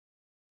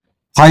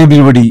Hi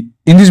everybody,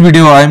 in this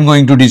video I am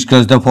going to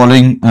discuss the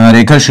following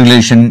recurrence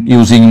relation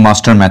using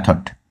master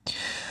method.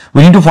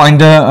 We need to find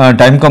the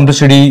time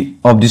complexity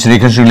of this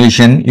recurrence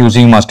relation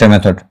using master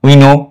method. We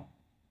know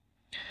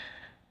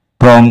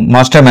from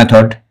master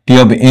method T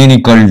of n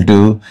equal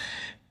to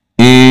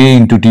A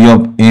into T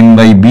of n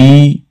by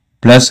B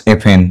plus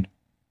Fn.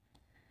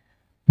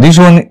 This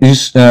one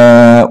is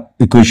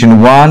equation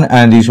 1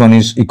 and this one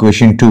is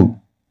equation 2.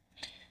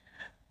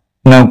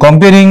 Now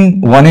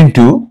comparing 1 and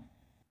 2,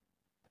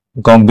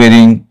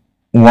 comparing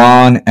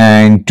 1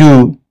 and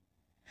 2,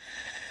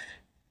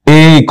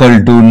 A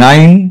equal to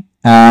 9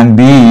 and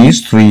B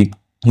is 3.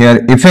 Here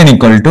Fn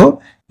equal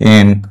to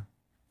n,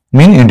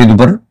 mean n to the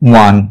power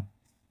 1.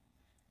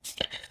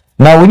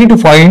 Now we need to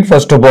find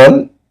first of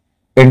all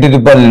n to the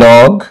power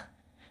log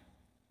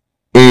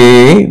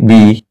A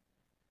B.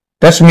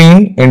 That's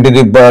mean n to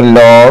the power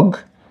log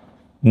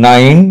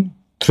 9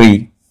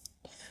 3.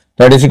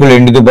 That is equal to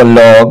n to the power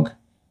log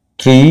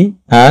 3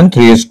 and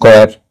 3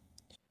 square.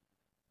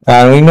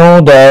 And we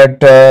know that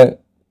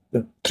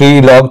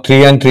 3 log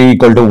 3 and 3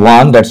 equal to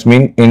 1. That's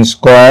mean n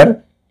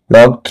square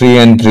log 3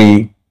 and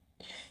 3.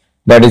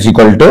 That is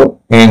equal to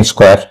n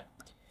square.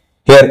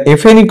 Here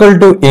Fn equal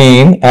to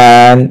n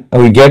and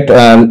we get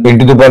n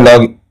to the power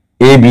log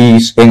AB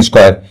is n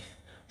square.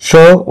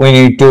 So we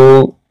need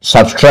to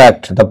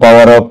subtract the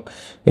power of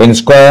n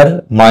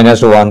square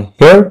minus 1.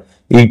 Here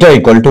eta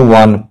equal to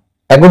 1.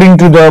 According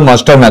to the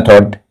master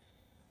method,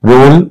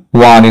 rule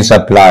 1 is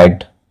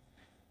applied.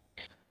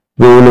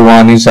 Rule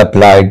 1 is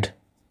applied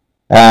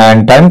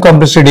and time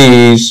complexity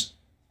is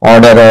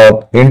order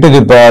of n to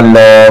the power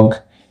log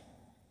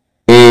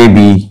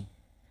AB,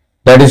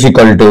 that is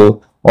equal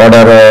to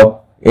order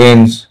of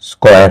n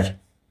square,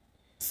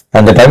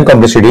 and the time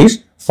complexity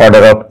is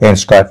order of n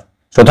square.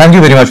 So thank you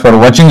very much for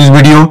watching this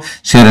video.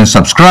 Share and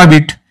subscribe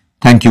it.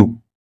 Thank you.